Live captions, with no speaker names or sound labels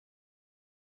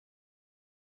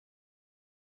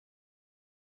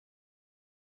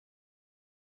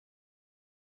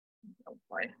Oh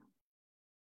boy.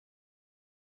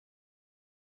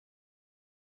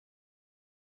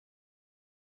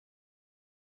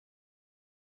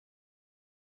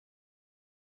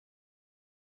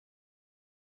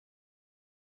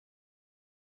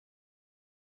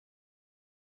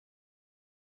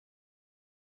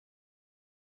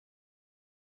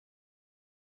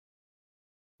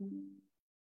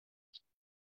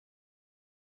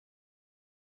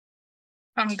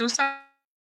 Do some.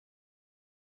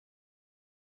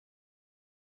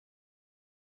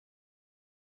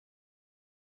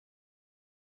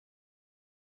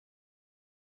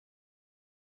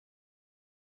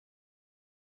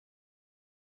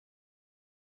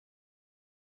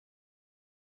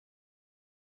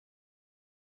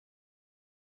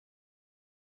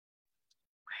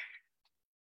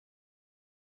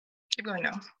 Keep going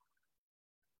now.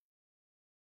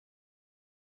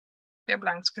 Yeah,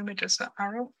 blank screen with just an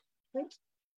arrow.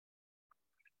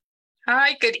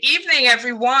 Hi, good evening,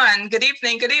 everyone. Good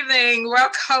evening, good evening.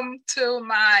 Welcome to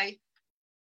my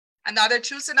another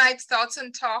Tuesday night's Thoughts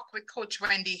and Talk with Coach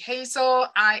Wendy Hazel.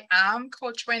 I am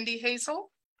Coach Wendy Hazel.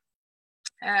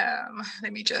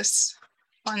 Let me just,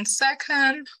 1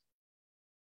 second.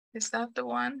 Is that the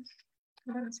one?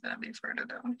 It's gonna be further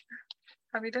down.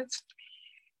 Have you did?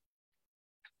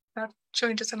 That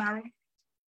showing just an arrow.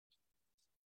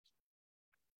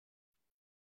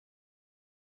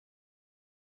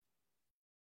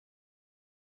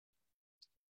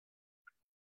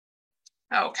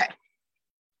 Okay.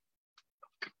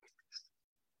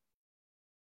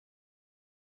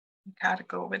 Gotta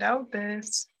go without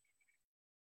this.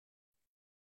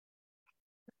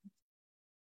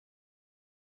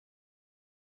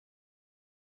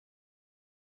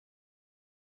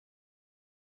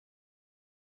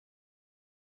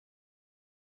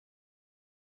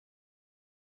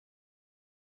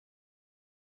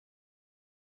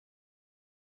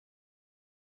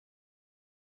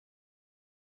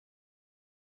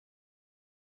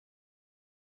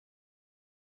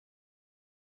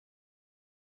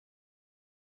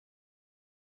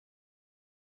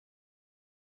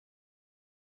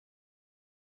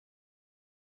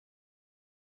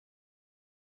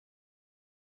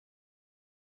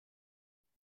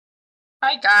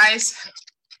 Hi, guys.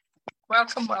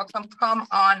 Welcome, welcome. Come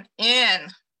on in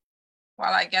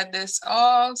while I get this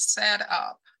all set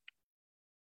up.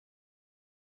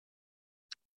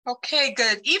 Okay,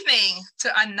 good evening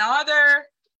to another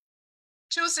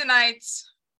Tuesday night's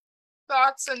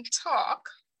Thoughts and Talk,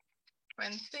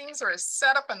 when things were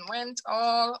set up and went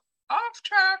all off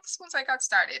tracks once I got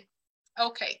started.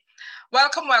 Okay,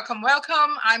 welcome, welcome,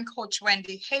 welcome. I'm Coach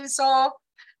Wendy Hazel,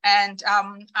 and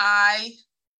I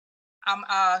am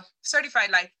a certified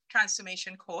life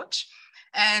transformation coach,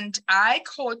 and I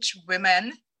coach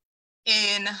women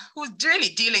who's really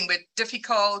dealing with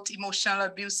difficult, emotional,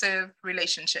 abusive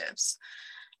relationships.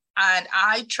 And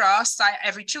I trust,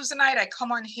 every Tuesday night I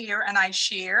come on here and I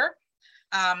share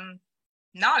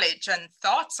knowledge and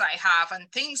thoughts I have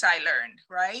and things I learned,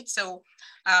 right? So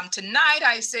tonight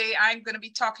I say I'm going to be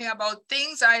talking about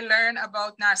things I learned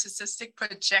about narcissistic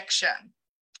projection.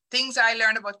 Things I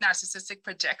learned about narcissistic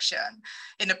projection.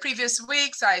 In the previous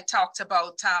weeks, I talked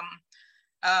about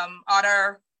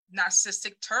other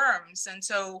narcissistic terms. And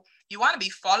so you want to be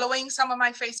following some of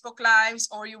my Facebook lives,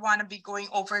 or you want to be going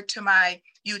over to my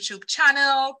YouTube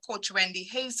channel, Coach Wendy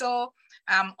Hazel,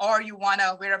 or you want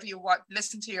to, wherever you want,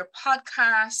 listen to your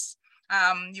podcasts.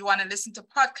 You want to listen to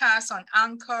podcasts on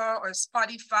Anchor or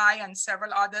Spotify and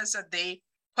several others that they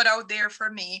put out there for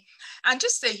me, and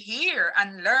just to hear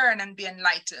and learn and be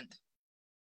enlightened.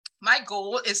 My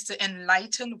goal is to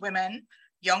enlighten women,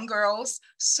 young girls,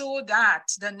 so that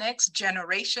the next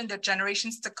generation, the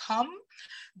generations to come,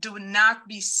 do not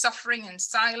be suffering in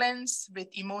silence with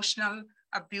emotional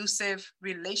abusive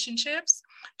relationships.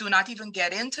 Do not even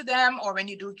get into them, or when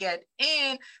you do get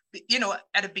in,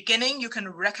 at the beginning, you can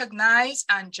recognize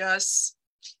and just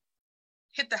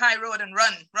hit the high road and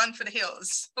run for the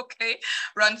hills, okay?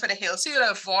 Run for the hills, so you'll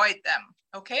avoid them,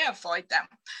 okay? Avoid them.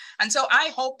 And so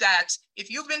I hope that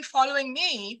if you've been following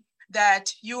me,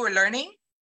 that you are learning,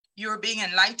 you're being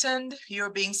enlightened, you're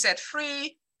being set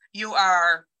free, you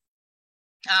are,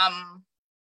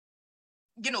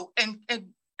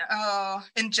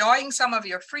 enjoying some of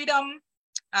your freedom,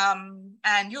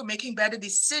 and you're making better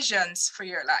decisions for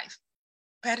your life.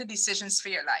 Better decisions for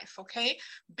your life, okay?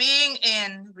 Being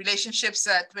in relationships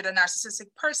with a narcissistic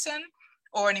person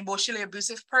or an emotionally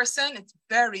abusive person, it's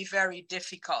very, very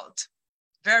difficult.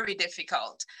 Very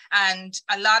difficult. And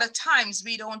a lot of times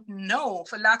we don't know.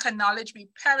 For lack of knowledge, we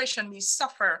perish and we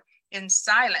suffer in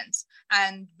silence.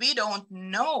 And we don't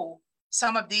know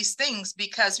some of these things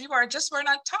because we were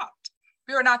not taught.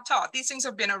 We were not taught. These things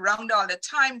have been around all the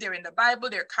time. They're in the Bible.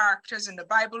 There are characters in the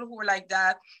Bible who are like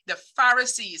that. The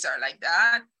Pharisees are like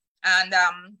that. And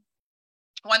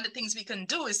one of the things we can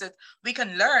do is that we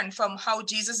can learn from how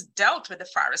Jesus dealt with the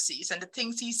Pharisees and the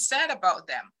things he said about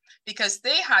them, because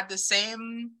they had the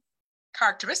same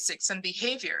characteristics and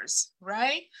behaviors,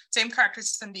 right? Same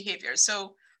characteristics and behaviors.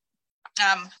 So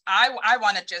I've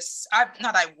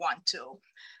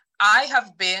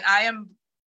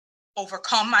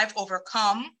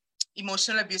overcome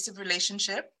emotional abusive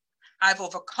relationship. I've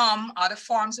overcome other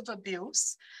forms of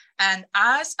abuse. And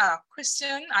as a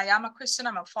Christian, I am a Christian,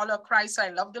 I'm a follower of Christ, I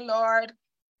love the Lord.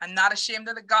 I'm not ashamed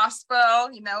of the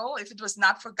gospel. You know, if it was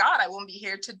not for God, I won't be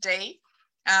here today.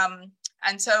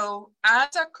 And so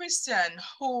as a Christian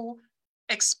who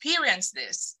experienced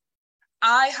this,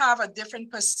 I have a different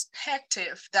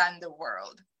perspective than the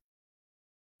world,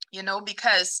 you know,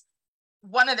 because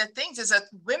one of the things is that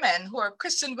women who are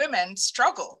Christian women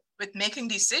struggle with making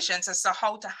decisions as to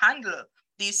how to handle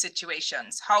these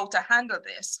situations, how to handle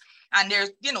this. And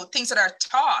there's, you know, things that are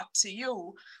taught to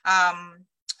you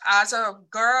as a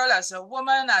girl, as a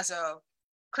woman, as a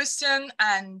Christian,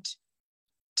 and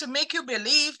to make you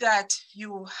believe that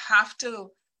you have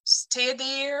to stay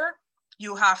there,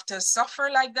 you have to suffer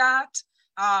like that.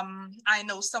 I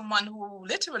know someone who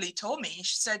literally told me,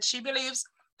 she said she believes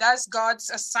that's God's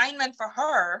assignment for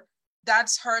her.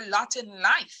 That's her lot in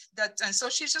life. And so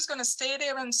she's just going to stay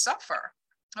there and suffer.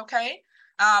 Okay.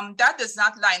 That does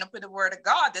not line up with the word of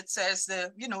God that says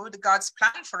the God's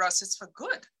plan for us is for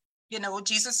good. You know,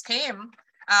 Jesus came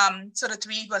so that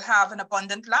we will have an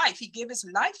abundant life. He gave his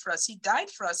life for us. He died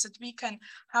for us so that we can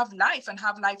have life and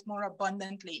have life more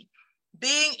abundantly.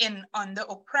 Being under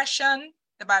oppression,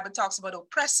 the Bible talks about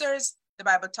oppressors. The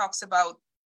Bible talks about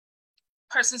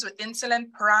persons with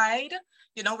insolent pride,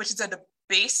 you know, which is at the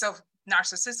base of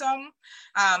narcissism.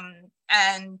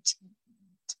 And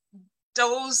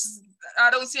those, I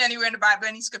don't see anywhere in the Bible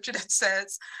any scripture that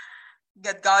says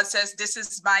that God says, this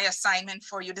is my assignment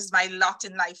for you. This is my lot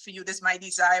in life for you. This is my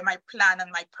desire, my plan,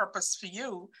 and my purpose for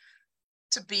you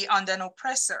to be under an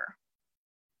oppressor.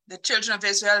 The children of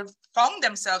Israel found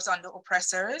themselves under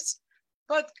oppressors,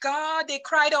 but they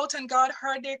cried out and God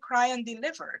heard their cry and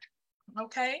delivered.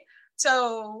 Okay.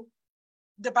 So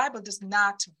the Bible does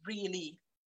not really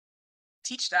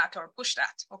teach that or push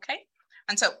that. Okay.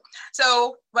 And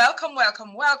so welcome.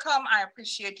 I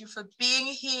appreciate you for being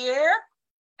here.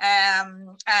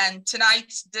 And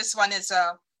tonight, this is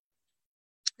a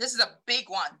big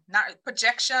one. Now,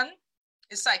 projection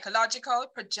is psychological.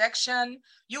 Projection,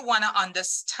 you want to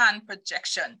understand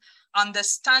projection.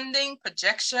 Understanding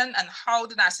projection and how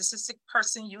the narcissistic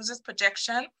person uses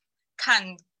projection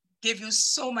can give you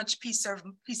so much peace of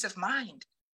mind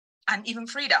and even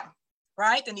freedom,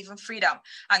 right?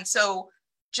 And so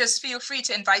just feel free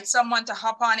to invite someone to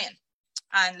hop on in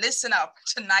and listen up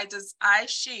tonight as I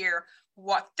share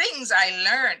what things I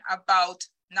learned about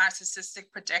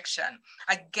narcissistic projection.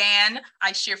 Again,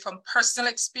 I share from personal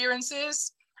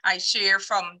experiences. I share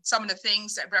from some of the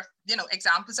things that,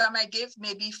 examples I might give,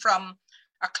 maybe from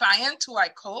a client who I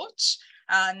coach,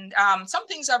 and some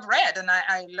things I've read and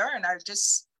I learn. I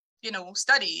just,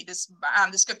 study this.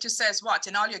 The scripture says what?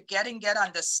 In all you're getting, get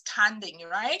understanding,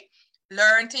 right?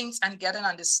 Learn things and get an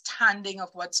understanding of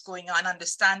what's going on,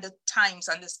 understand the times,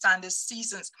 understand the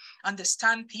seasons,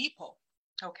 understand people,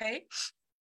 okay?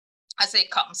 As they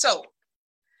come. So,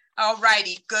 all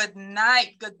righty, good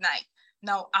night.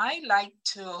 Now, I like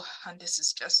to, and this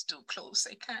is just too close,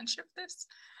 I can't shift this.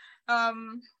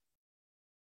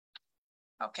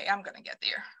 Okay, I'm gonna get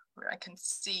there where I can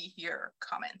see your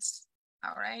comments,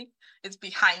 all right? It's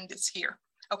behind this here.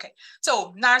 Okay,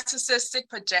 so narcissistic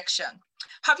projection.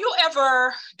 Have you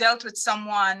ever dealt with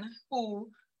someone who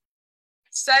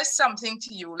says something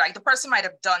to you, like the person might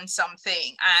have done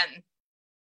something, and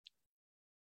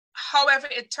however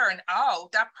it turned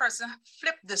out, that person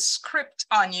flipped the script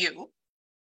on you.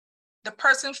 The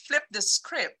person flipped the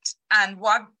script, and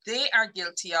what they are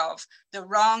guilty of, the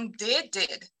wrong they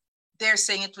did, they're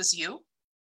saying it was you.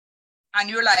 And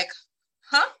you're like,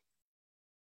 huh?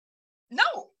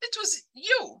 No, it was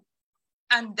you.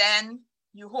 And then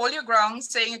you hold your ground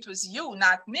saying it was you,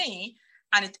 not me,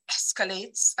 and it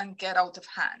escalates and get out of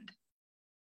hand,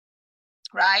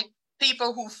 right?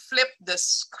 People who flip the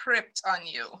script on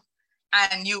you,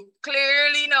 and you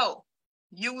clearly know,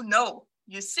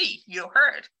 you see, you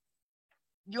heard,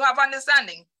 you have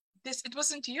understanding. It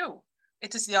wasn't you.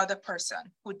 It is the other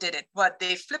person who did it, but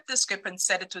they flipped the script and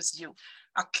said it was you,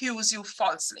 accuse you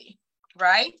falsely,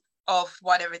 right? Of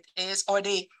whatever it is, or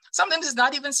they Sometimes it's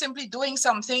not even simply doing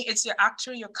something, it's your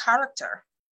character.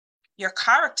 Your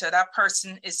character, that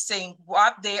person is saying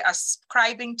what they are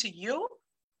ascribing to you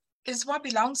is what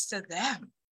belongs to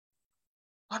them.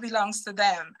 What belongs to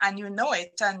them, and you know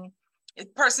it. And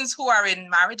persons who are in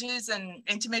marriages and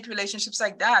intimate relationships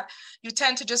like that, you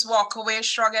tend to just walk away,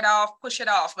 shrug it off, push it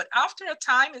off. But after a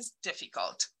time, it's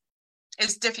difficult.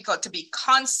 It's difficult to be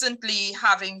constantly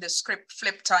having the script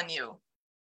flipped on you.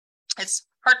 It's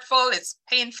hurtful, it's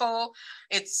painful,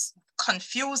 it's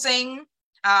confusing.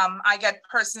 I get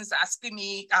persons asking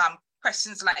me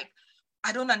questions like,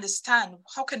 I don't understand.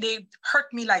 How can they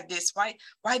hurt me like this?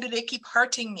 Why do they keep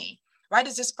hurting me? Why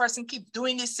does this person keep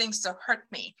doing these things to hurt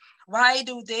me? Why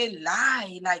do they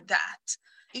lie like that?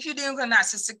 If you're dealing with a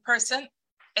narcissistic person,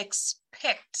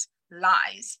 expect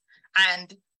lies,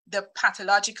 and the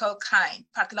pathological kind.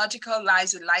 Pathological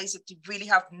lies are lies that you really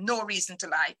have no reason to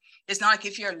lie. It's not like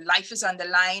if your life is on the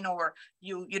line or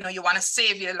you want to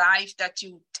save your life that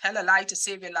you tell a lie to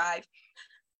save your life.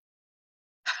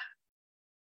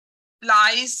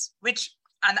 Lies, which,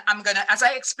 and as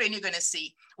I explain, you're gonna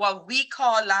see, what we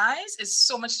call lies is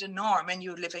so much the norm when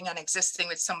you're living and existing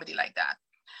with somebody like that.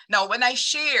 Now, when I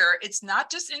share, it's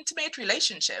not just intimate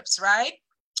relationships, right?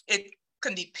 It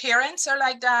can be parents are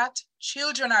like that,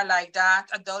 children are like that,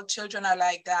 adult children are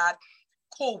like that,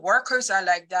 co-workers are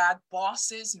like that,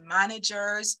 bosses,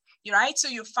 managers, right? So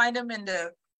you find them in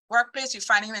the workplace, you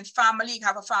find them in family, you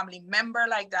have a family member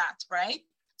like that, right?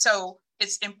 So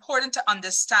it's important to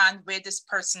understand where this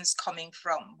person's coming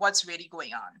from, what's really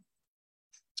going on.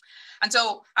 And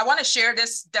so I want to share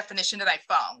this definition that I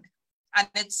found. And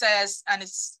it says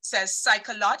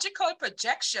psychological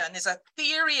projection is a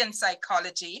theory in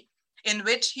psychology in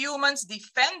which humans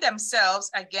defend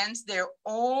themselves against their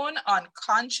own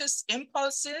unconscious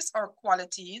impulses or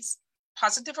qualities,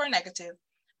 positive or negative,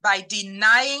 by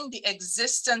denying the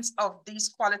existence of these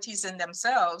qualities in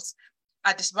themselves,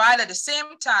 while at the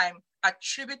same time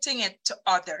attributing it to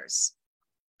others.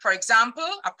 For example,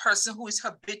 a person who is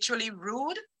habitually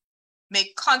rude may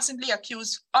constantly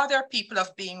accuse other people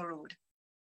of being rude.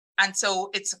 And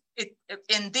so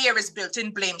in there is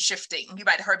built-in blame shifting. You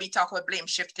might have heard me talk about blame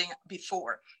shifting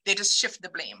before. They just shift the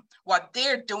blame. What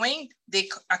they're doing, they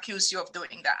accuse you of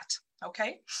doing that,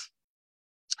 okay?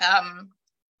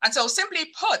 And so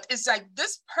simply put, it's like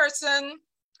this person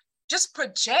just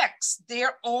projects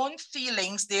their own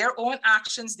feelings, their own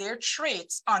actions, their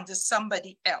traits onto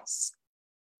somebody else.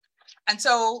 And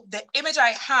so the image I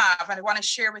have, and I want to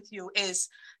share with you, is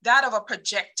that of a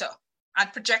projector.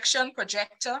 And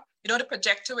projector, you know, the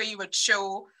projector where you would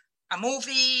show a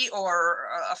movie or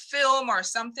a film or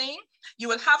something, you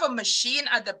will have a machine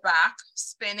at the back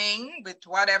spinning with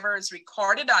whatever is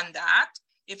recorded on that,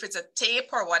 if it's a tape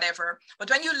or whatever. But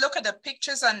when you look at the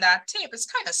pictures on that tape, it's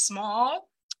kind of small,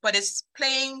 but it's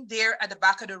playing there at the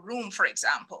back of the room, for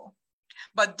example.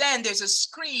 But then there's a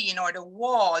screen or the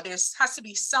wall, has to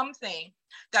be something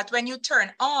that when you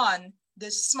turn on, the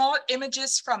small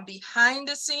images from behind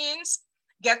the scenes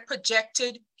get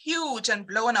projected huge and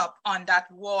blown up on that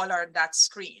wall or that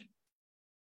screen.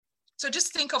 So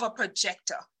just think of a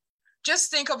projector.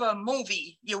 Just think of a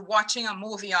movie. You're watching a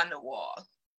movie on the wall,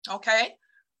 okay?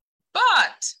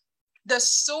 But the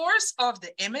source of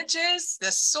the images,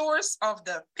 the source of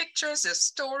the pictures, the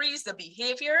stories, the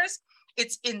behaviors,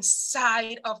 it's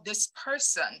inside of this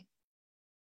person.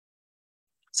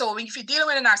 So if you're dealing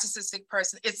with a narcissistic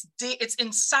person, it's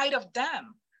inside of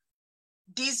them.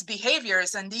 These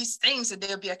behaviors and these things that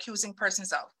they'll be accusing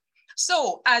persons of.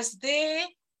 So as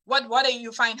what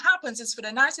you find happens is for the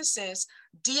narcissist,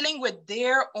 dealing with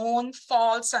their own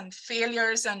faults and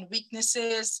failures and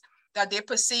weaknesses that they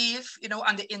perceive, you know,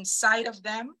 on the inside of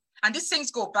them. And these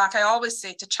things go back, I always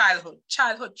say, to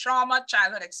childhood trauma,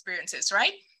 childhood experiences,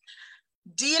 right?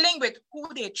 Dealing with who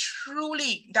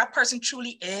that person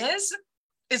truly is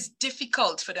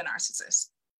difficult for the narcissist.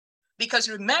 Because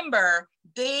remember,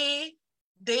 they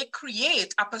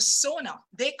create a persona,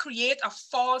 they create a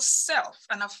false self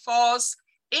and a false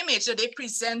image that they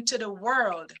present to the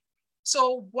world.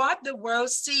 So what the world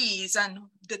sees and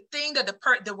the thing that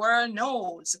the world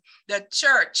knows, the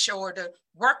church or the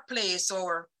workplace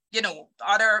or, you know,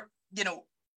 other, you know,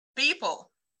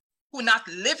 people who are not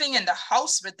living in the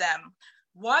house with them,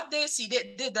 what they see,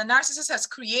 the narcissist has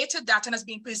created that and has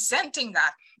been presenting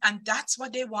that. And that's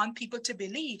what they want people to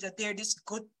believe, that they're this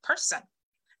good person,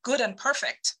 good and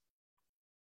perfect.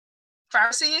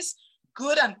 Pharisees,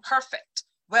 good and perfect,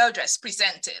 well-dressed,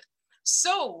 presented.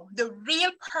 So the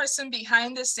real person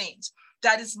behind the scenes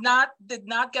that did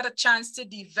not get a chance to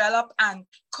develop and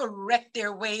correct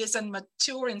their ways and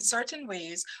mature in certain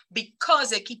ways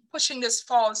because they keep pushing this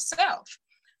false self.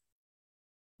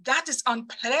 that is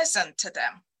unpleasant to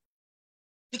them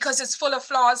because it's full of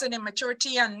flaws and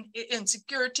immaturity and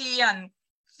insecurity and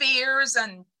fears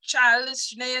and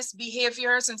childishness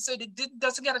behaviors. And so it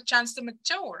doesn't get a chance to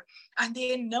mature, and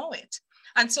they know it.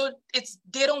 And so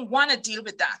they don't want to deal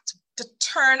with that, to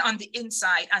turn on the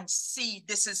inside and see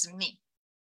this is me.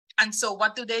 And so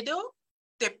what do?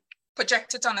 They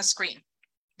project it on a screen.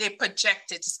 They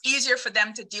project it. It's easier for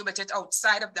them to deal with it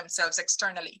outside of themselves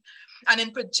externally. And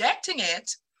in projecting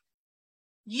it,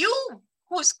 you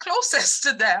who's closest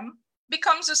to them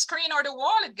becomes a screen or the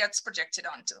wall it gets projected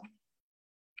onto,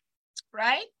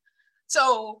 right?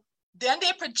 So then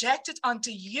they project it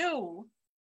onto you.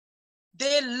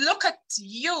 They look at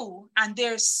you and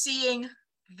they're seeing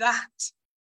that.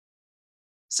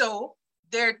 So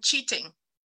they're cheating,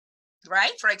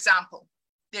 right? For example,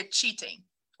 they're cheating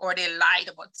or they lied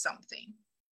about something.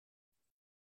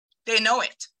 They know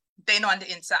it. They know on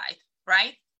the inside,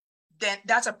 right? Then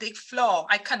that's a big flaw.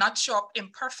 I cannot show up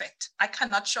imperfect. I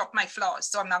cannot show up my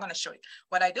flaws, so I'm not going to show it.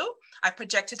 What I do, I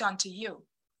project it onto you.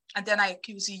 And then I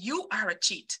accuse you. You are a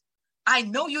cheat. I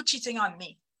know you're cheating on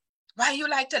me. Why you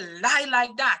like to lie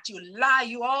like that? You lie.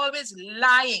 You always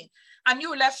lying. And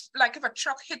you left like if a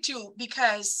truck hit you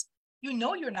because you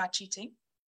know you're not cheating.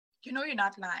 You know you're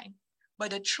not lying.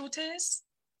 But the truth is,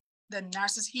 the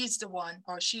narcissist, he's the one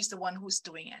or she's the one who's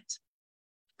doing it.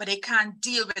 But they can't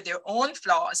deal with their own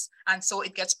flaws. And so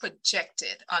it gets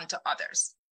projected onto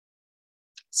others.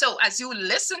 So as you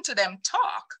listen to them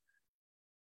talk,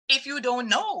 if you don't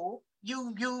know,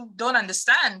 you don't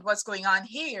understand what's going on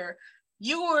here,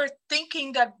 you are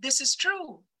thinking that this is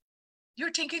true.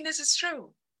 You're thinking this is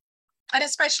true. And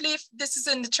especially if this is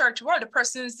in the church world, the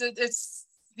person is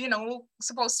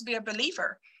supposed to be a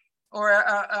believer or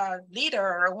a leader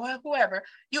or whoever,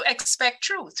 you expect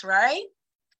truth, right?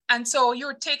 And so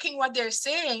you're taking what they're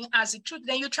saying as a truth,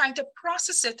 then you're trying to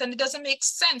process it and it doesn't make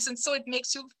sense. And so it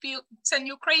makes you send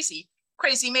you crazy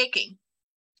making.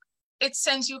 It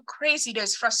sends you crazy,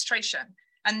 there's frustration.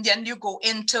 And then you go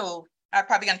into, I'm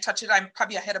probably gonna touch it, I'm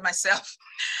probably ahead of myself.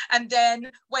 And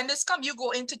then when this comes, you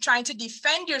go into trying to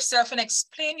defend yourself and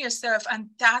explain yourself. And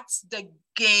that's the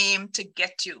game to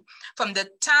get you. From the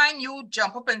time you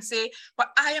jump up and say, but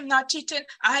I am not cheating,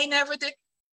 I never did.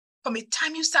 From the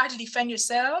time you start to defend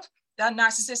yourself, that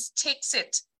narcissist takes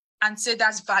it and say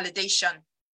that's validation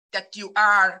that you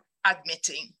are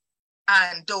admitting.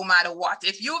 And no matter what,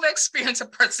 if you've experienced a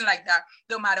person like that,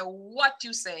 no matter what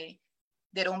you say,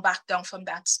 they don't back down from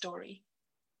that story.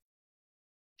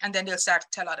 And then they'll start to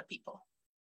tell other people.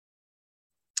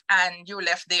 And you're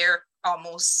left there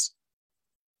almost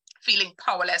feeling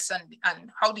powerless. And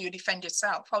how do you defend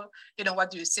yourself? What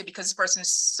do you say? Because this person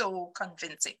is so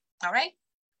convincing, all right?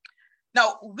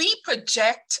 Now, we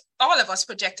project, all of us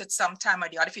project at some time or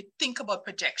the other. If you think about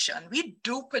projection, we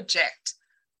do project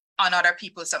on other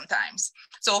people sometimes.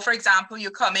 So for example,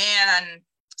 you come in and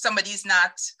somebody's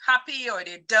not happy or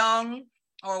they're down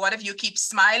or what if you keep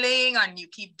smiling and you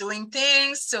keep doing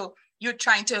things. So you're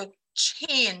trying to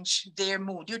change their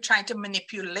mood. You're trying to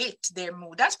manipulate their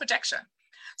mood. That's projection.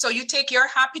 So you take your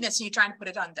happiness and you're trying to put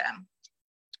it on them.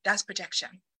 That's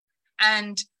projection.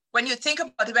 And when you think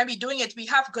about it, when we're doing it, we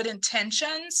have good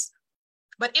intentions.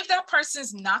 But if that person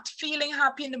is not feeling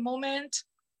happy in the moment,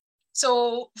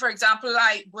 so for example,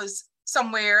 I was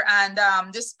somewhere and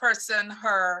this person,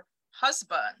 her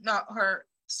husband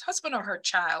or her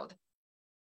child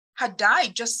had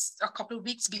died just a couple of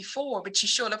weeks before, but she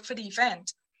showed up for the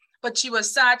event. But she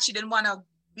was sad. She didn't want to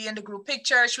be in the group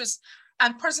picture.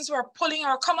 And persons were pulling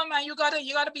her, come on, man, you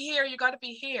gotta be here. You gotta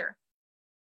be here.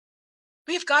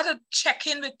 We've got to check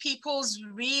in with people's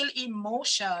real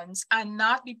emotions and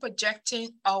not be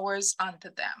projecting ours onto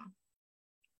them.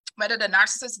 Whether the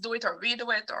narcissist do it or we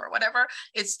do it or whatever,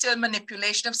 it's still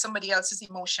manipulation of somebody else's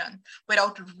emotion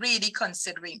without really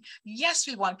considering. Yes,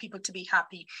 we want people to be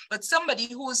happy, but somebody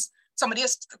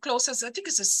as close as, I think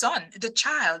it's a son, the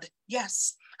child,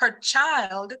 yes, her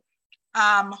child,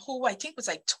 who I think was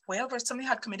like 12 or something,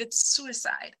 had committed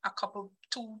suicide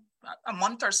a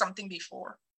month or something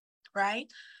before.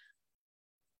 Right?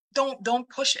 Don't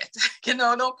push it,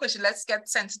 don't push it. Let's get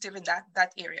sensitive in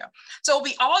that area. So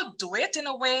we all do it in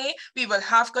a way. We will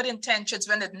have good intentions.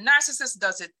 When the narcissist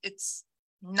does it, it's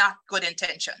not good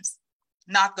intentions,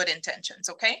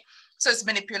 okay? So it's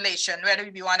manipulation,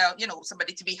 whether we want to,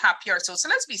 somebody to be happier. So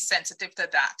let's be sensitive to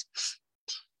that.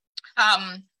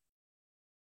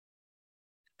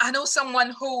 I know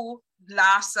someone who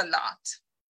laughs a lot.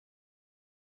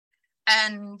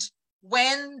 And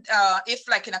when, if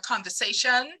like in a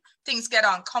conversation, things get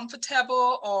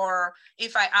uncomfortable, or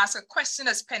if I ask a question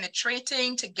that's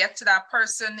penetrating to get to that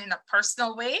person in a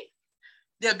personal way,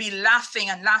 they'll be laughing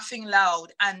and laughing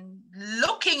loud and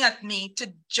looking at me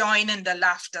to join in the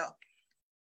laughter.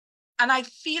 And I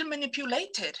feel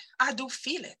manipulated. I do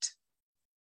feel it.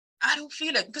 I do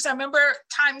feel it, because I remember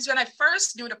times when I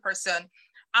first knew the person,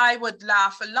 I would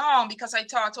laugh along because I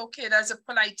thought, okay, that's a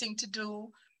polite thing to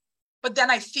do. But then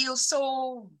I feel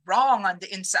so wrong on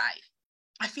the inside.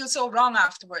 I feel so wrong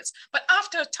afterwards. But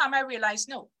after a time, I realized,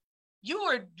 no, you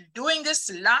are doing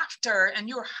this laughter and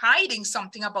you're hiding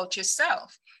something about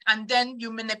yourself. And then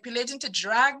you're manipulating to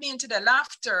drag me into the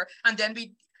laughter.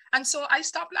 And so I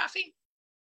stopped laughing.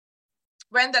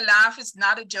 When the laugh is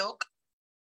not a joke,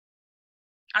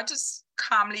 I just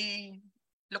calmly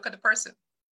look at the person.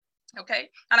 Okay.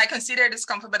 And I consider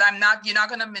discomfort, but you're not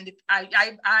going to manipulate.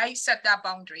 I set that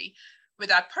boundary with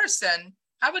that person.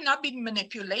 I would not be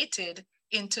manipulated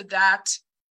into that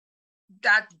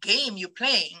game you're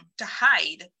playing to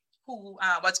hide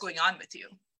what's going on with you.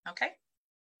 Okay.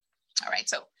 All right.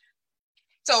 So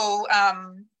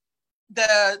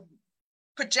the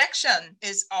projection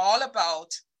is all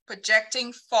about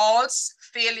projecting false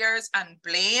failures and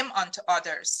blame onto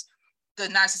others. The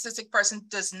narcissistic person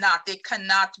they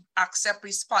cannot accept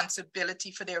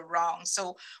responsibility for their wrongs.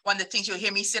 So one of the things you'll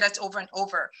hear me say that over and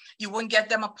over, you won't get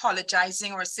them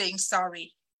apologizing or saying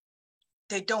sorry.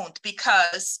 They don't,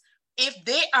 because if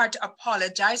they are to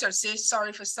apologize or say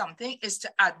sorry for something, is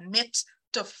to admit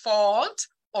to fault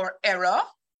or error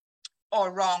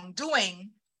or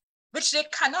wrongdoing, which they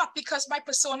cannot, because my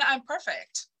persona, I'm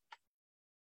perfect.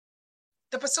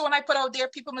 The persona I put out there,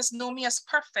 people must know me as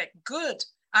perfect, good,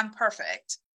 and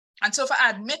perfect. And so if I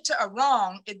admit to a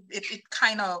wrong, it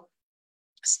kind of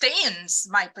stains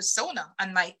my persona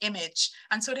and my image.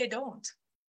 And so they don't.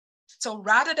 So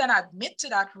rather than admit to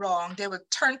that wrong, they will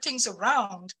turn things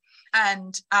around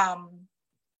and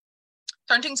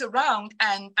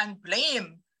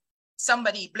blame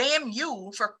somebody, blame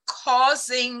you for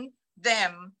causing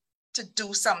them to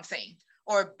do something,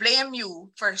 or blame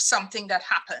you for something that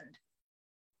happened,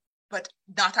 but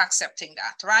not accepting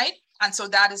that, right? And so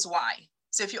that is why.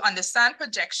 So if you understand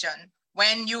projection,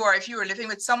 if you are living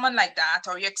with someone like that,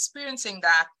 or you're experiencing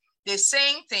that, they're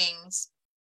saying things,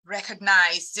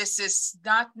 recognize this is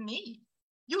not me.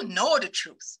 You know the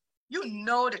truth. You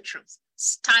know the truth.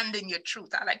 Stand in your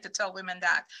truth. I like to tell women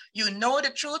that. You know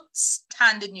the truth,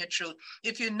 stand in your truth.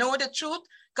 If you know the truth,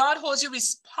 God holds you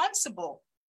responsible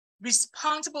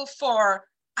for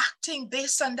acting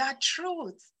based on that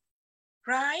truth,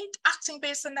 right? Acting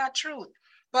based on that truth.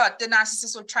 But the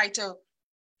narcissist will try to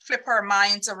flip our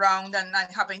minds around and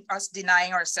having us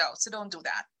denying ourselves. So don't do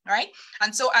that, right?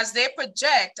 And so as they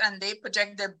project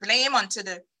their blame onto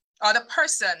the other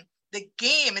person, the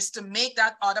game is to make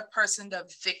that other person the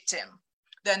victim.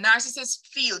 The narcissists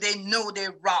they know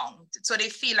they're wrong, so they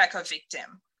feel like a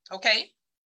victim, okay?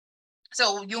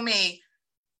 So you may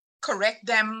correct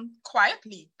them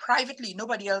quietly, privately,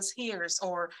 nobody else hears,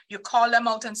 or you call them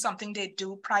out on something they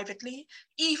do privately,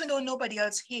 even though nobody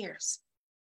else hears.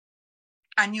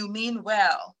 And you mean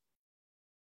well.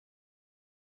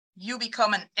 You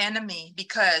become an enemy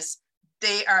because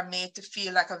they are made to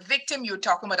feel like a victim. You're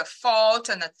talking about a fault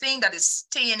and a thing that is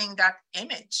staining that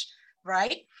image,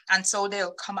 right? And so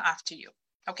they'll come after you,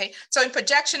 okay? So in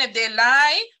projection, if they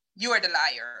lie, you are the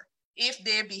liar. If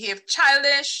they behave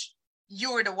childish,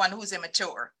 you're the one who's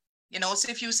immature. You know, so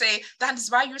if you say, that is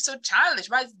why you're so childish,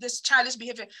 why is this childish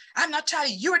behavior? I'm not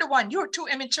childish, you're the one, you're too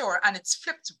immature, and it's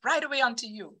flipped right away onto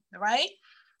you, right?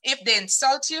 If they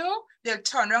insult you, they'll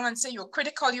turn around and say you're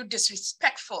critical, you're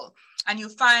disrespectful. And you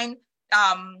find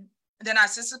the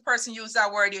narcissistic person use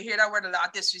that word, you hear that word a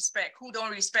lot, disrespect. Who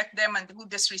don't respect them and who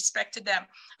disrespected them.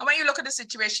 And when you look at the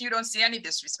situation, you don't see any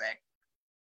disrespect.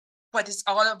 But it's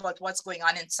all about what's going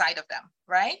on inside of them,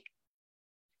 right?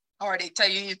 Or they tell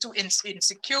you you're too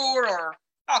insecure, or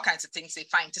all kinds of things they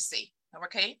find to say,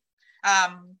 okay?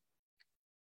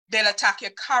 They'll attack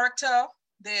your character.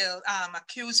 They'll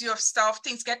accuse you of stuff.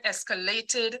 Things get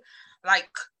escalated. Like,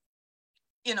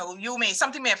 you know,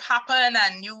 something may have happened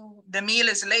and the meal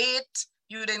is late.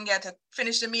 You didn't get to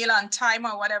finish the meal on time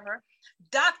or whatever.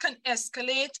 That can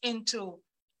escalate into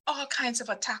all kinds of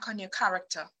attack on your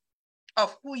character,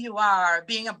 of who you are,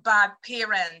 being a bad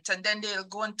parent, and then they'll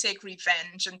go and take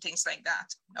revenge and things like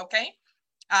that, okay?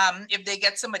 If they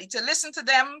get somebody to listen to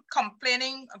them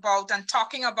complaining about and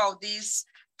talking about these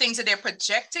things that they're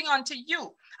projecting onto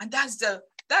you, and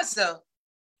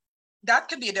that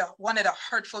can be one of the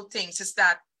hurtful things, is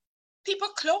that people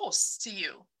close to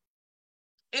you,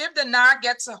 if the narc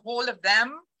gets a hold of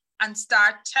them and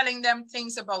start telling them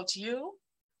things about you,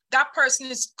 that person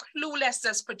is clueless,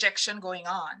 there's projection going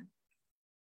on.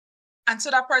 And so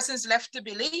that person is left to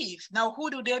believe. Now, who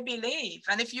do they believe?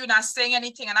 And if you're not saying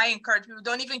anything, and I encourage people,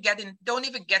 don't even get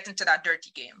into that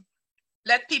dirty game.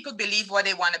 Let people believe what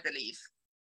they want to believe.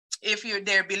 If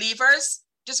they're believers,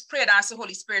 just pray and ask the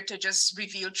Holy Spirit to just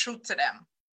reveal truth to them.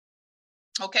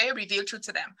 Okay, reveal truth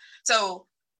to them. So,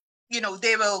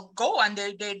 they will go and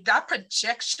that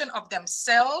projection of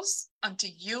themselves onto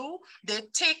you, they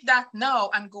take that now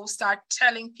and go start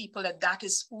telling people that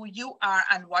is who you are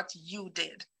and what you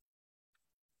did.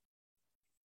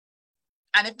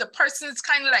 And if the person is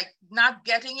kind of like not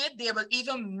getting it, they will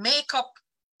even make up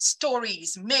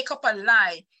stories, make up a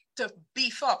lie to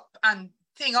beef up and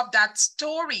thing up that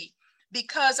story.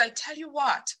 Because I tell you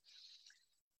what,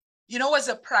 what's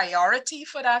a priority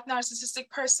for that narcissistic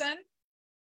person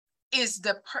is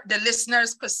the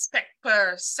listener's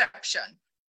perception,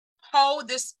 how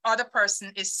this other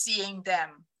person is seeing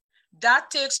them. That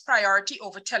takes priority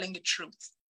over telling the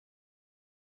truth.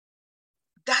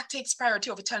 That takes priority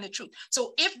over telling the truth.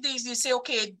 So if you say,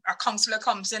 okay, a counselor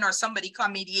comes in or somebody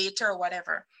come, mediator or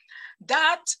whatever,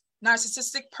 that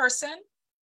narcissistic person,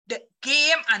 the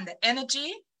game and the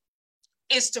energy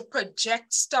is to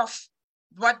project stuff,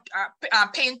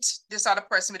 paint this other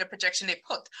person with a projection they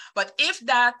put. But if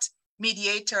that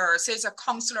mediator or says a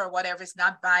counselor or whatever is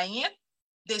not buying it,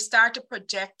 they start to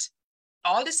project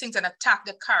all these things and attack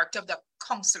the character of the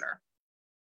counselor.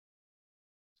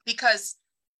 Because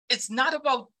it's not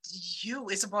about you,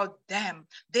 it's about them.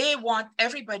 They want,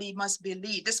 everybody must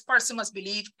believe, this person must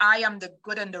believe I am the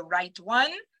good and the right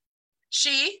one.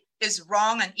 She is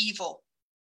wrong and evil.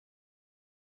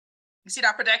 You see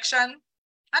that projection?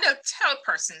 And they'll tell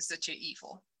persons that you're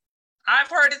evil. I've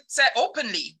heard it said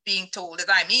openly, being told that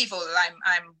I'm evil,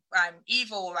 I'm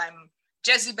evil, I'm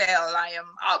Jezebel, I am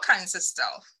all kinds of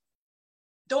stuff.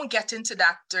 Don't get into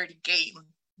that dirty game,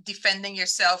 defending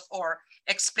yourself or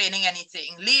explaining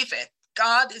anything. Leave it.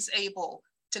 God is able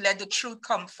to let the truth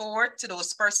come forward to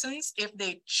those persons if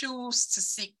they choose to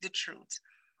seek the truth.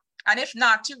 And if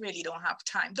not, you really don't have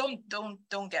time.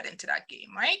 Don't get into that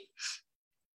game, right?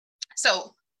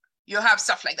 So you have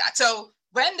stuff like that. So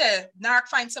when the narc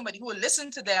finds somebody who will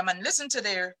listen to them and listen to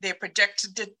their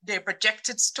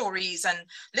projected stories and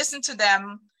listen to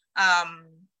them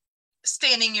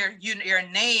staining your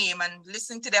name and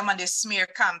listening to them on their smear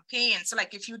campaign. So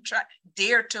like if you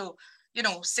dare to,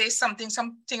 say something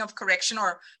of correction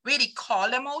or really call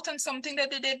them out on something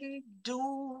that they didn't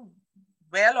do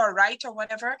well or right or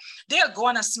whatever, they'll go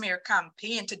on a smear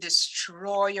campaign to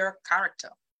destroy your character.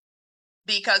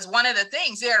 Because one of the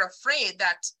things, they're afraid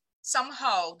that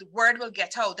somehow the word will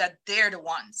get out that they're the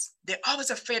ones. They're always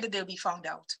afraid that they'll be found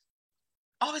out.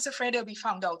 Always afraid they'll be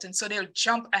found out. And so they'll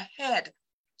jump ahead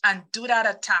and do that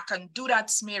attack and do that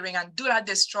smearing and do that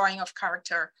destroying of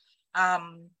character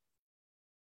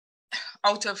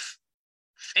out of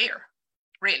fear,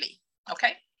 really,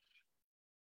 okay?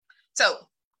 So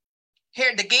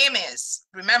here the game is,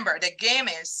 remember, the game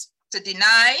is to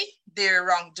deny their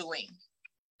wrongdoing.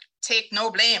 Take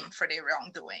no blame for their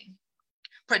wrongdoing.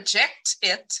 Project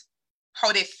it,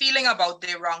 how they're feeling about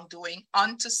their wrongdoing,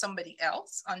 onto somebody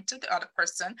else, onto the other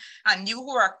person, and you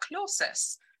who are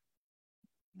closest,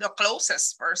 the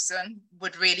closest person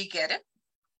would really get it,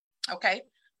 okay?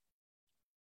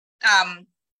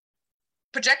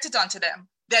 Project it onto them,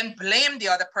 then blame the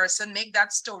other person, make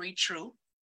that story true,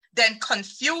 then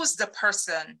confuse the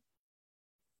person,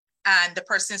 and the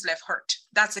person is left hurt.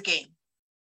 That's a game.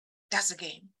 That's a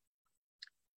game.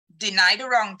 Deny the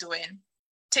wrongdoing,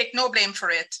 take no blame for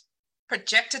it,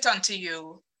 project it onto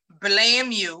you,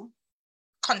 blame you,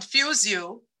 confuse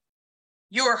you,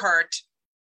 you're hurt.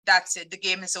 That's it, the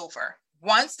game is over.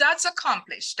 Once that's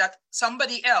accomplished, that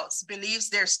somebody else believes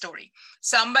their story,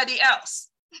 somebody else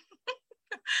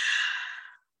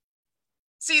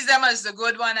sees them as the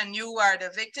good one and you are the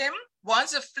victim,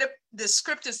 once the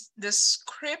script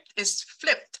is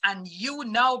flipped and you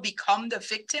now become the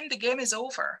victim, the game is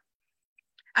over.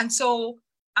 And so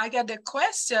I get the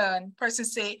question, person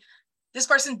say, this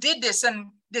person did this and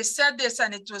they said this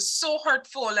and it was so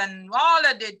hurtful and all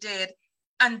that they did.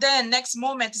 And then next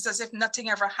moment, it's as if nothing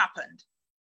ever happened.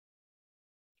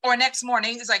 Or next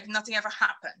morning, it's like nothing ever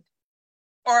happened.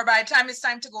 Or by the time it's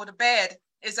time to go to bed,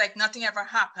 it's like nothing ever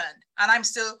happened. And I'm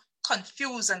still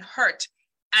confused and hurt.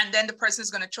 And then the person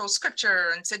is going to throw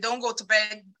scripture and say, don't go to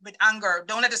bed with anger.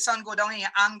 Don't let the sun go down in your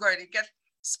anger. You get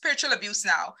spiritual abuse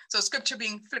now. So scripture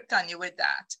being flipped on you with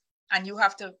that. And you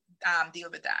have to deal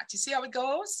with that. You see how it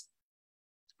goes?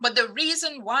 But the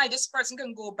reason why this person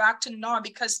can go back to normal,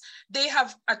 because they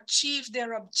have achieved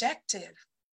their objective.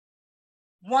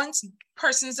 Once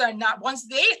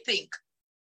they think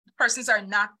persons are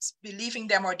not believing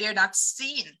them or they're not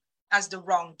seen as the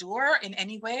wrongdoer in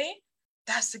any way,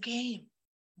 that's the game.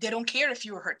 They don't care if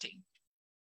you're hurting.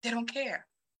 They don't care.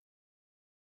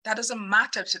 That doesn't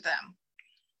matter to them.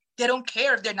 They don't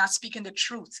care if they're not speaking the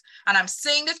truth. And I'm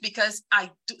saying this because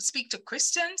I do speak to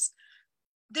Christians.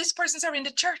 These persons are in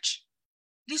the church.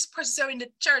 These persons are in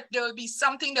the church. There will be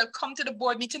something, they'll come to the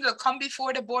board meeting, they'll come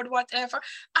before the board, whatever.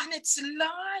 And it's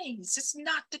lies. It's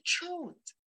not the truth.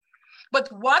 But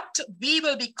what we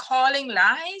will be calling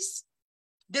lies,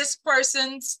 this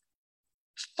person's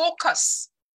focus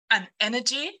and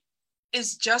energy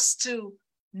is just to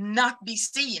not be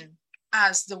seen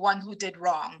as the one who did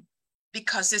wrong,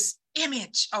 because this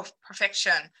image of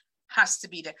perfection has to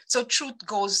be there. So truth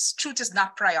is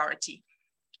not priority.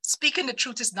 Speaking the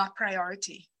truth is not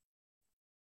priority.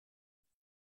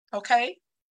 Okay?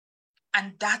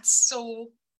 And that's so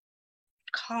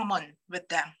common with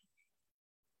them.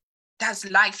 That's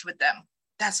life with them.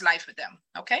 That's life with them.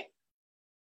 Okay?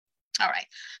 All right.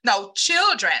 Now,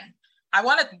 children. I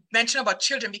want to mention about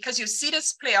children because you see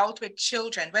this play out with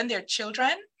children. When they're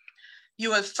children, you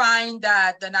will find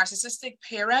that the narcissistic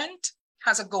parent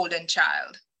has a golden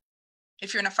child.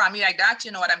 If you're in a family like that,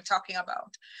 you know what I'm talking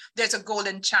about. There's a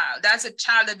golden child. That's a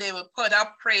child that they will put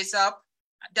up, praise up.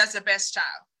 That's the best child.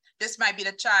 This might be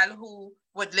the child who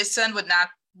would listen, would not,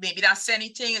 maybe not say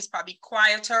anything, is probably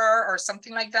quieter or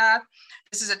something like that.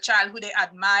 This is a child who they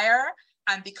admire.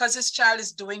 And because this child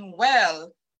is doing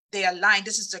well, they align.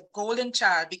 This is the golden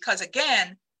child because,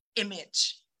 again,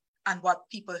 image and what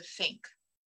people think.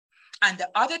 And the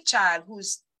other child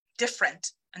who's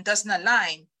different and doesn't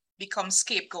align becomes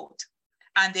scapegoat.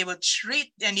 And they will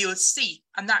treat, and you'll see,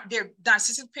 their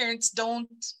narcissistic parents don't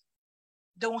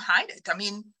hide it. I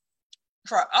mean,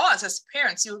 for us as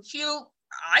parents,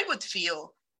 I would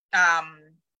feel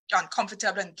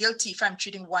uncomfortable and guilty if I'm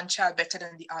treating one child better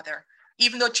than the other,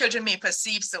 even though children may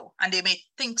perceive so, and they may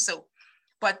think so.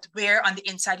 But where on the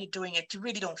inside you're doing it, you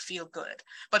really don't feel good.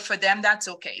 But for them, that's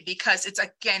okay, because it's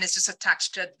just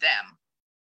attached to them,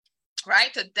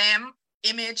 right? To them,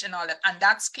 image and all that. And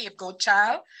that scapegoat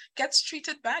child gets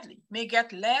treated badly, may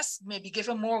get less, maybe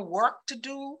given more work to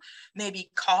do,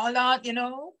 maybe call out,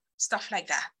 stuff like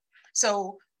that.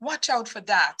 So watch out for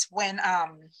that when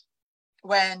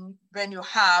you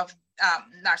have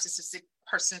narcissistic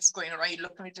persons going around, you're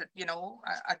looking at,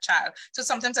 a child. So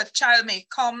sometimes a child may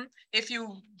come, if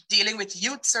you're dealing with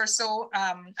youths or so,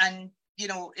 and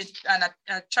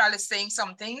a child is saying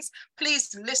some things,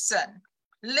 please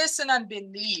listen and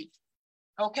believe.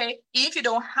 Okay, if you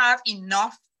don't have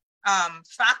enough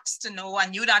facts to know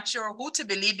and you're not sure who to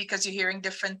believe because you're hearing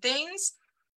different things,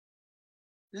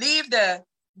 leave the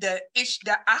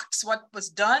acts, what was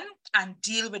done, and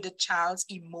deal with the child's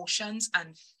emotions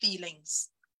and feelings.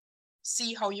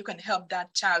 See how you can help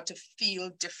that child to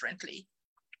feel differently,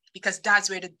 because that's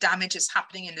where the damage is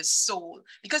happening in the soul,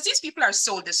 because these people are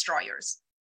soul destroyers.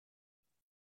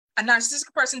 A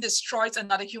narcissistic person destroys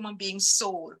another human being's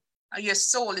soul. Your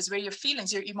soul is where your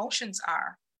feelings, your emotions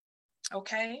are.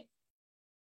 Okay?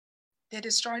 They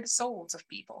destroy the souls of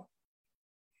people.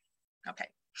 Okay.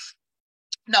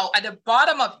 Now, at the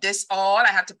bottom of this all, I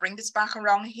have to bring this back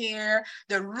around here.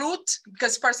 The root,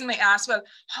 because the person may ask, well,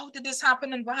 how did this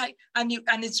happen and why? And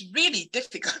it's really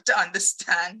difficult to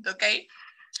understand, okay?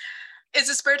 It's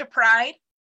a spirit of pride,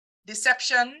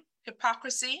 deception,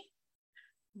 hypocrisy.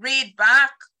 Read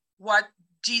back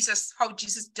how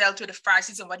Jesus dealt with the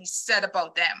Pharisees and what he said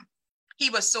about them.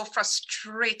 He was so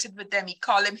frustrated with them. He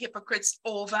called them hypocrites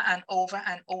over and over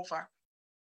and over.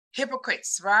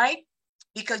 Hypocrites, right?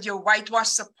 Because you're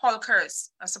whitewashed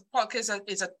sepulchres. A sepulchre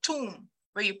is a tomb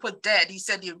where you put dead. He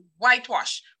said you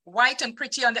whitewash, white and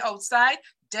pretty on the outside,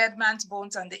 dead man's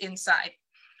bones on the inside.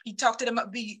 He talked to them,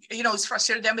 he's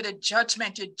frustrated them with a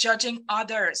judgment. You're judging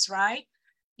others, right?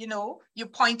 You're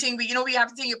pointing, we have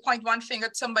to think, you point one finger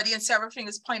at somebody and several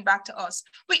fingers point back to us.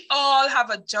 We all have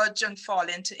a judge and fall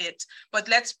into it. But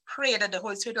let's pray that the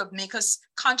Holy Spirit will make us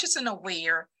conscious and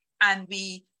aware, and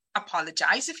we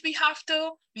apologize if we have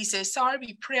to. We say sorry,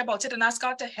 we pray about it and ask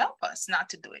God to help us not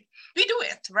to do it. We do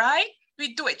it, right?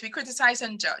 We do it. We criticize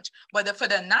and judge. But for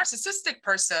the narcissistic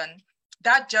person,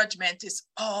 that judgment is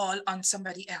all on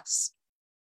somebody else.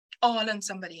 All on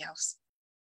somebody else.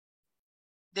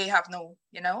 They have no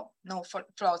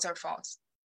flaws or faults.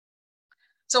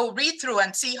 So read through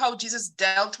and see how Jesus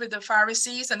dealt with the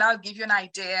Pharisees, and I'll give you an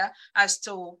idea as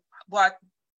to what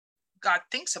God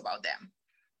thinks about them.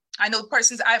 I know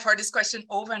persons, I've heard this question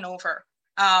over and over.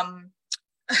 Can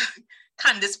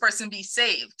this person be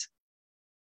saved?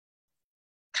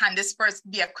 Can this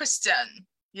person be a Christian?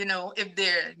 If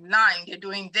they're lying, they're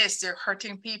doing this, they're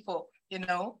hurting people,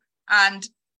 and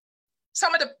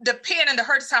Some of the pain and the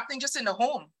hurt is happening just in the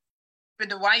home with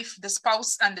the wife, the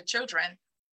spouse, and the children.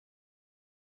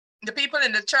 The people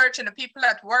in the church and the people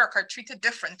at work are treated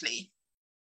differently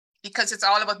because it's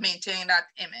all about maintaining that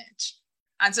image.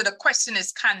 And so the question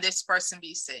is, can this person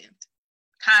be saved?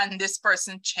 Can this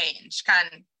person change?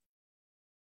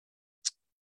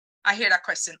 I hear that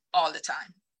question all the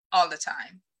time.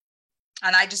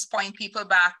 And I just point people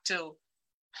back to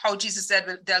how Jesus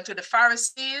dealt with the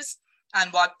Pharisees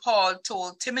and what Paul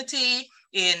told Timothy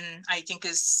in, I think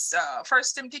is 1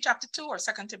 Timothy chapter 2 or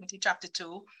 2 Timothy chapter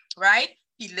 2, right?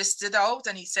 He listed out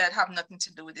and he said, have nothing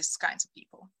to do with these kinds of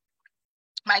people.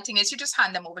 My thing is, you just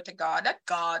hand them over to God, let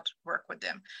God work with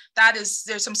them.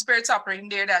 There's some spirits operating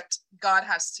there that God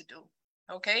has to do,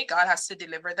 okay? God has to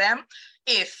deliver them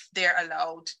if they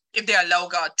allow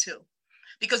God to.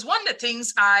 Because one of the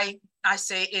things I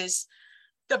say is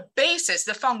the basis,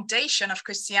 the foundation of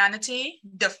Christianity,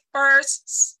 the first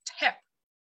step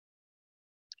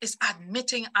is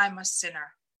admitting I'm a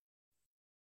sinner.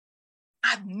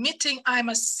 Admitting I'm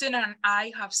a sinner and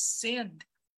I have sinned.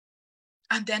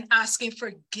 And then asking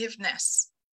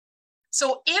forgiveness.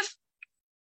 So if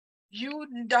you're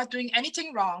not doing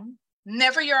anything wrong,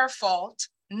 never your fault,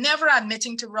 never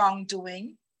admitting to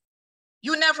wrongdoing,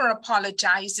 you never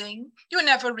apologizing, you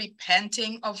never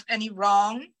repenting of any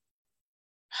wrong,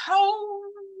 how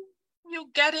are you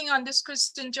getting on this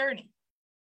Christian journey?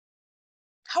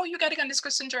 How are you getting on this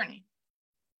Christian journey?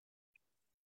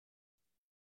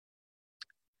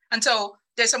 And so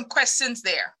there's some questions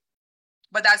there.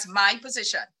 But that's my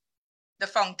position. The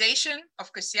foundation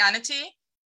of Christianity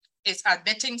is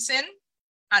admitting sin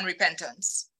and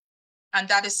repentance. And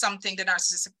that is something the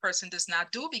narcissistic person does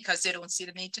not do because they don't see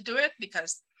the need to do it.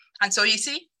 And so you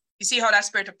see how that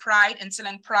spirit of pride,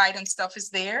 insolent pride and stuff is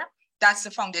there. That's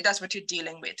the foundation. That's what you're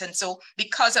dealing with. And so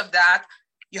because of that,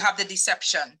 you have the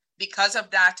deception. Because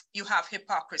of that, you have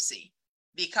hypocrisy.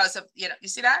 Because of, you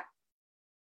see that?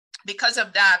 Because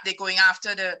of that, they're going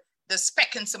after the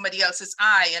speck in somebody else's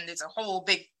eye and there's a whole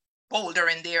big boulder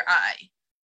in their eye.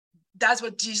 That's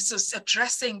what Jesus is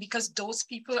addressing because those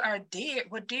people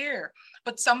were there.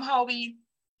 But somehow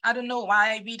I don't know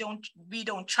why we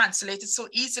don't translate it so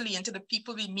easily into the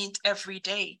people we meet every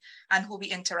day and who we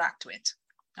interact with,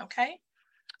 okay?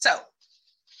 So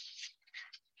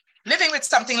living with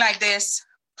something like this,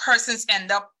 persons end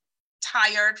up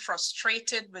tired,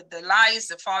 frustrated with the lies,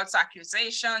 the false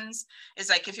accusations. It's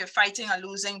like if you're fighting a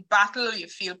losing battle, you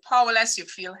feel powerless, you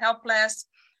feel helpless,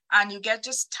 and you get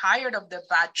just tired of the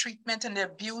bad treatment and the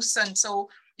abuse. And so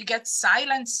you get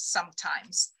silenced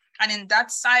sometimes. And in that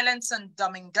silence and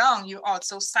dumbing down, you're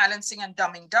also silencing and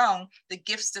dumbing down the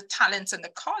gifts, the talents, and the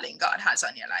calling God has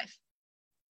on your life.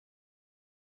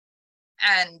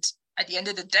 And at the end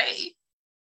of the day,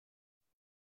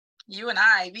 you and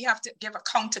we have to give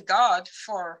account to God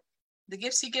for the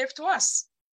gifts he gave to us,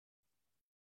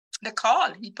 the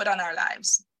call he put on our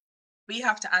lives. We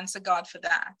have to answer God for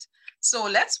that. So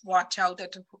let's watch out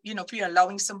that, if we are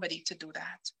allowing somebody to do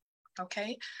that,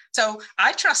 okay? So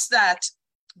I trust that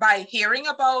by hearing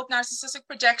about narcissistic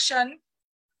projection,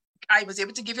 I was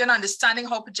able to give you an understanding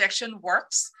how projection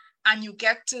works, and you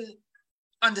get to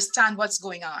understand what's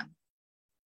going on.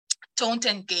 Don't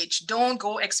engage. Don't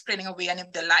go explaining away any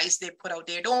of the lies they put out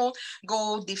there. Don't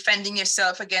go defending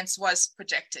yourself against what's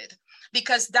projected,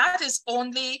 because that is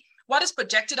only what is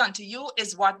projected onto you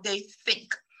is what they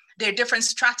think. There are different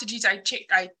strategies I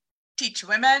teach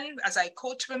women as I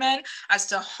coach women as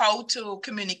to how to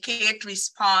communicate,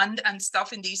 respond, and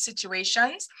stuff in these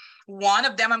situations. One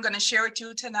of them I'm going to share with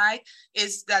you tonight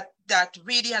is that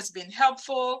really has been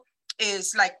helpful.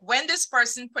 Is like when this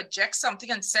person projects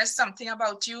something and says something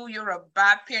about you, you're a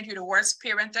bad parent, you're the worst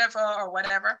parent ever, or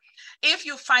whatever. If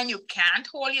you find you can't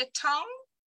hold your tongue,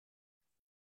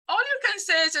 all you can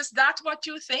say is that what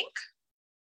you think?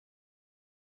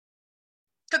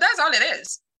 Because that's all it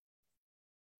is.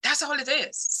 That's all it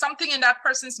is. Something in that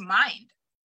person's mind.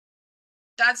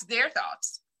 That's their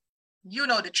thoughts. You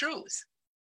know the truth.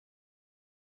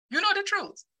 You know the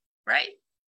truth, right?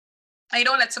 And you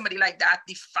don't let somebody like that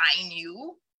define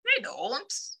you. They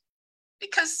don't.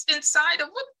 Because inside of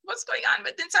what's going on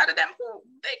with inside of them,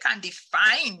 they can't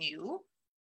define you.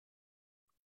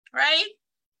 Right?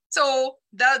 So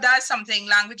that's something,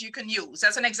 language you can use.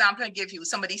 That's an example I give you.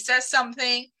 Somebody says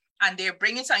something and they're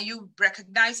bringing it and you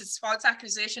recognize it's false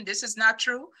accusation. This is not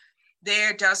true.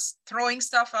 They're just throwing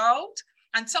stuff out.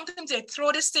 And sometimes they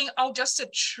throw this thing out just to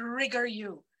trigger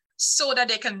you so that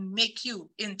they can make you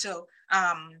into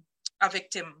a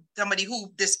victim, somebody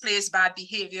who displays bad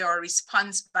behavior or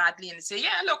responds badly and say,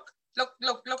 yeah,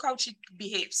 look how she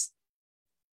behaves.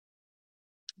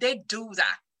 They do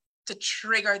that. to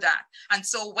trigger that. And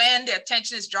so when the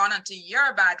attention is drawn onto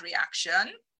your bad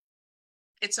reaction,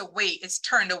 it's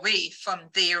turned away from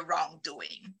their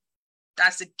wrongdoing.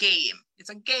 That's a game. It's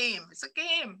a game. It's a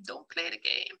game. Don't play the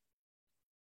game.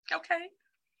 Okay?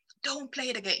 Don't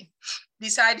play the game.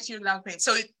 Decide that you're not playing.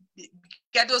 So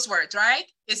get those words, right?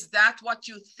 Is that what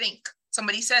you think?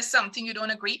 Somebody says something you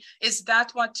don't agree. Is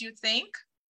that what you think?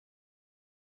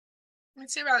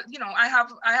 Let's say, well, I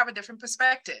have a different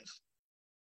perspective.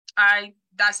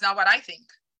 That's not what I think.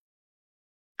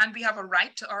 And we have a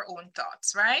right to our own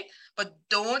thoughts, right? But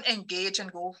don't engage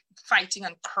and go fighting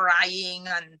and crying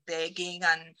and begging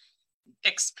and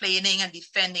explaining and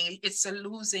defending. It's a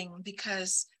losing,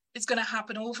 because it's going to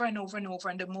happen over and over and over.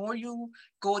 And the more you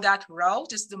go that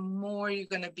route, is the more you're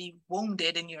going to be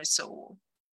wounded in your soul,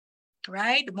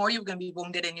 right? The more you're going to be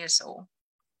wounded in your soul,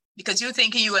 because you're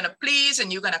thinking you're going to please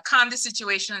and you're going to calm the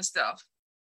situation and stuff.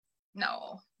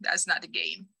 No, that's not the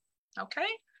game. Okay.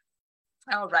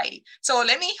 All right. So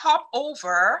let me hop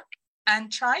over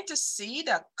and try to see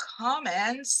the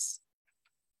comments,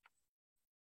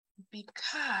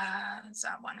 because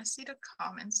I want to see the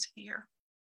comments here.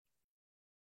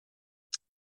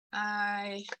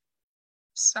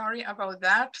 Sorry about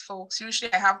that, folks.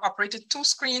 Usually I have operated 2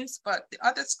 screens, but the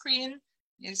other screen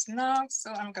is not.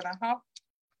 So I'm going to hop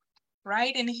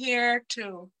right in here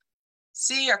to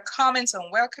see your comments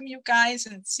and welcome you guys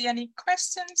and see any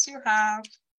questions you have.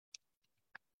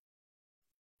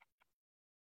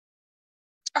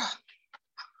 Oh,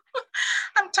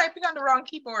 I'm typing on the wrong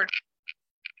keyboard.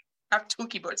 I have 2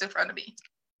 keyboards in front of me.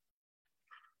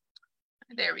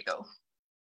 There we go.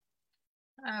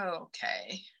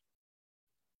 Okay.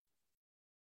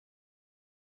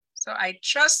 So I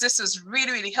trust this was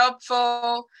really, really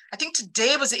helpful. I think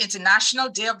today was the International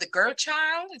Day of the Girl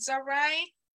Child. Is that right?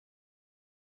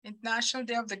 International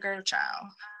Day of the Girl Child.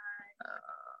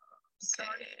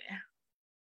 Okay.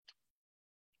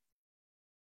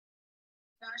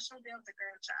 National Day of the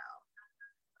Girl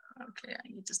Child. Okay, I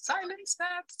need to silence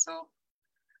that. So,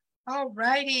 all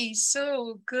righty.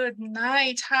 So, good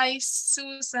night. Hi,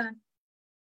 Susan.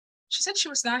 She said she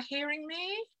was not hearing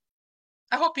me.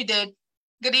 I hope you did.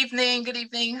 Good evening. Good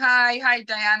evening. Hi,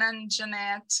 Diana and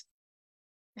Jeanette.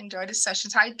 Enjoy the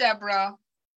sessions. Hi, Deborah.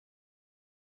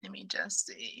 Let me just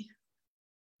see.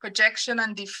 Projection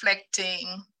and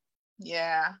deflecting.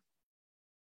 Yeah.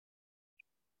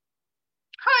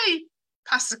 Hi,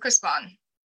 Pastor Crispon.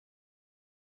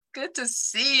 Good to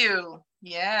see you.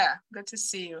 Yeah, good to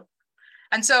see you.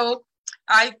 And so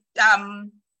I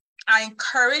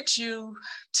encourage you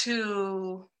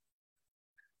to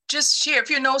just share. If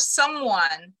you know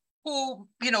someone who,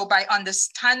 by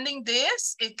understanding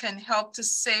this, it can help to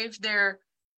save their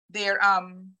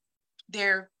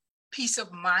peace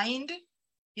of mind,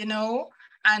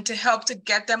 and to help to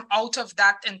get them out of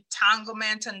that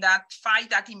entanglement and that fight,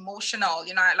 that emotional,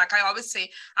 like I always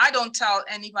say, I don't tell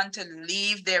anyone to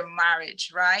leave their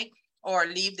marriage, right? Or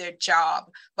leave their job,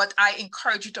 but I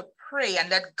encourage you to pray and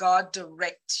let God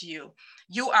direct you.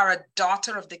 You are a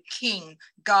daughter of the King.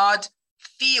 God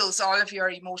feels all of your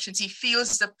emotions. He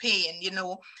feels the pain,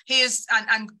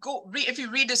 if you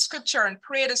read the scripture and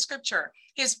pray the scripture,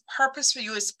 his purpose for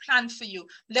you, his plan for you,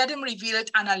 let him reveal it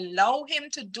and allow him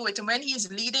to do it. And when he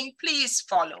is leading, please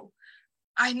follow.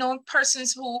 I know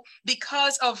persons who,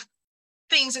 because of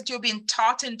things that you've been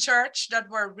taught in church that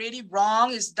were really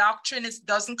wrong, his doctrine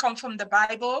doesn't come from the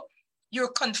Bible,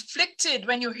 you're conflicted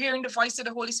when you're hearing the voice of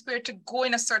the Holy Spirit to go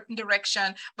in a certain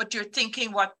direction, but you're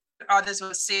thinking what others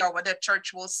will say or what the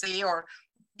church will say, or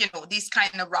these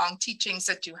kind of wrong teachings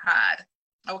that you had.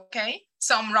 Okay,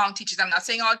 some wrong teachings. I'm not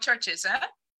saying all churches,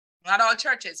 not all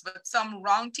churches, but some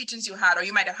wrong teachings you had, or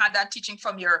you might have had that teaching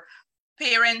from your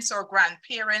parents or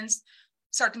grandparents,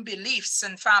 certain beliefs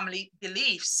and family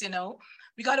beliefs.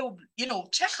 We got to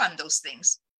check on those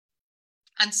things,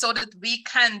 and so that we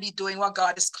can be doing what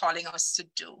God is calling us to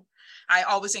do. I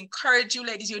always encourage you,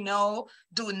 ladies,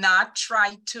 do not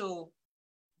try to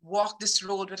walk this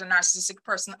road with a narcissistic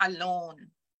person alone,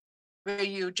 where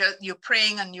you're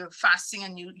praying and you're fasting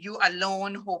and you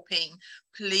alone hoping.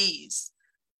 Please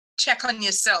check on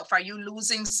yourself. Are you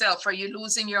losing self? Are you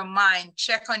losing your mind?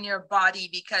 Check on your body,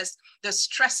 because the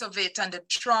stress of it and the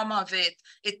trauma of it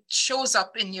shows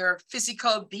up in your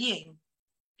physical being.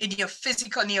 In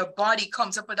your body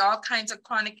comes up with all kinds of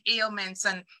chronic ailments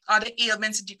and other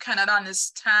ailments that you cannot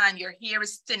understand. Your hair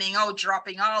is thinning out,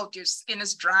 dropping out, your skin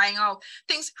is drying out.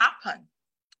 Things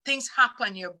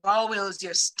happen, your bowels,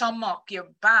 your stomach, your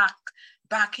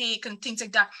backache and things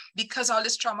like that, because all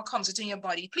this trauma comes within your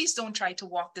body. Please don't try to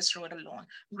walk this road alone.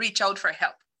 Reach out for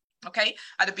help. Okay,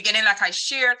 at the beginning, like I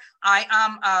shared, I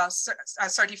am a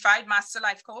certified master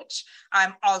life coach.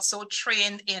 I'm also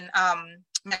trained in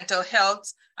mental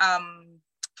health,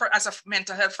 as a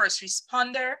mental health first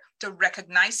responder, to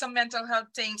recognize some mental health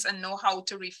things and know how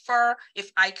to refer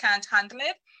if I can't handle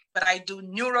it. But I do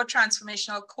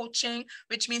neurotransformational coaching,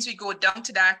 which means we go down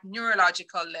to that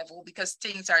neurological level because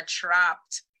things are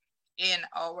trapped in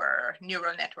our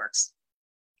neural networks.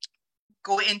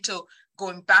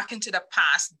 Going back into the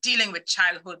past, dealing with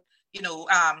childhood,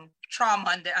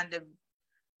 trauma and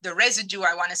the residue,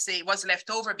 I want to say, was left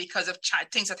over because of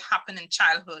things that happened in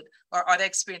childhood or other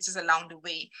experiences along the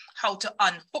way. How to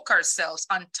unhook ourselves,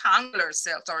 untangle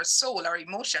ourselves, our soul, our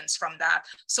emotions from that,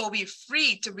 so we're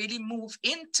free to really move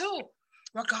into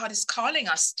what God is calling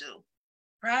us to,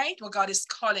 right? What God is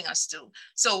calling us to.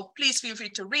 So please feel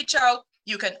free to reach out.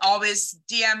 You can always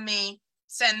DM me,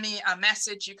 send me a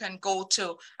message. You can go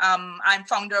to, I'm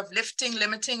founder of Lifting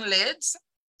Limiting Lids.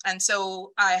 And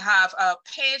so I have a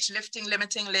page,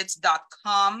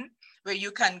 liftinglimitinglids.com, where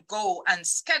you can go and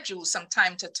schedule some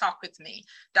time to talk with me.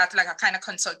 That's like a kind of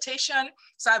consultation.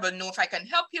 So I will know if I can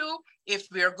help you, if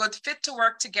we're a good fit to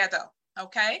work together.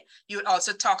 Okay. You would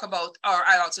also talk about, or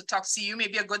I also see you may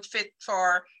be a good fit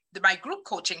for my group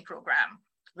coaching program,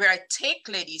 where I take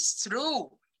ladies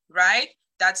through, right?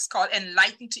 That's called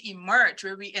Enlighten to Emerge,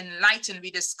 where we enlighten, we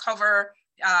discover,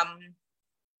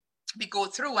 we go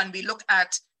through and we look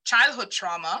at childhood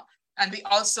trauma, and we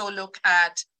also look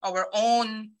at our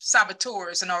own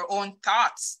saboteurs and our own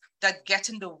thoughts that get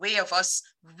in the way of us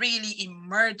really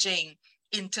emerging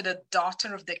into the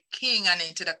daughter of the King and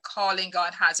into the calling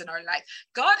God has in our life.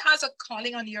 God has a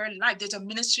calling on your life. There's a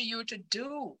ministry you're to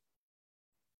do.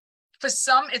 For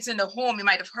some, it's in the home. You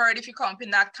might have heard, if you come up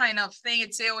in that kind of thing,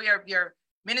 it'd say, oh, your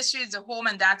ministry is the home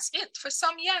and that's it. For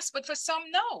some, yes, but for some,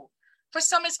 no. For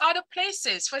some, it's other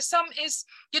places. For some, is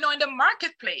in the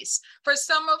marketplace. For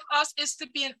some of us, is to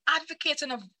be an advocate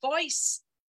and a voice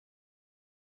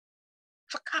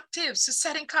for captives, to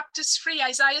setting captives free.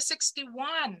 Isaiah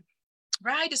 61,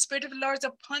 right? The Spirit of the Lord is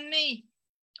upon me,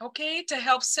 okay, to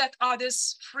help set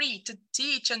others free, to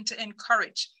teach and to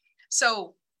encourage.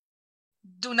 So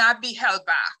do not be held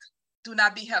back. Do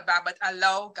not be held back, but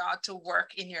allow God to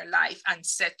work in your life and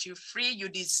set you free. You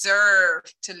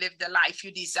deserve to live the life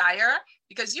you desire,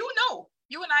 because you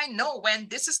and I know when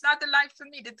this is not the life for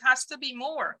me, it has to be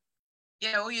more.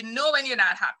 You know when you're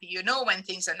not happy, you know when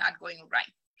things are not going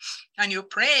right, and you're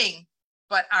praying,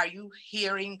 but are you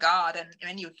hearing God? And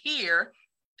when you hear,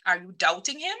 are you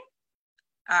doubting him?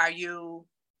 Are you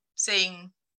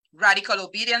saying radical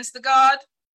obedience to God?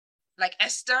 Like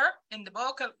Esther in the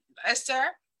book of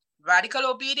Esther, radical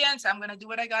obedience. I'm going to do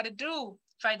what I got to do.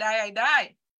 If I die, I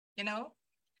die,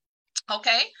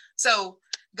 Okay, so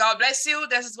God bless you.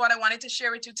 This is what I wanted to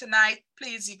share with you tonight.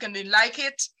 Please, you can like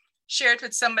it, share it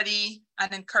with somebody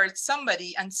and encourage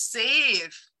somebody and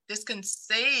save. This can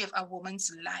save a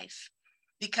woman's life,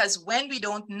 because when we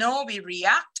don't know, we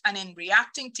react, and in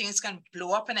reacting, things can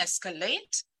blow up and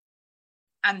escalate.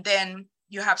 And then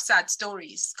you have sad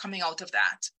stories coming out of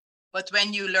that. But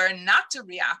when you learn not to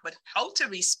react, but how to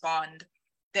respond,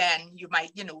 then you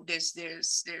might, there's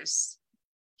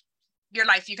your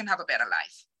life, you can have a better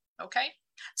life. Okay.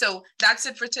 So that's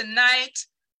it for tonight.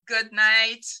 Good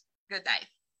night. Good night.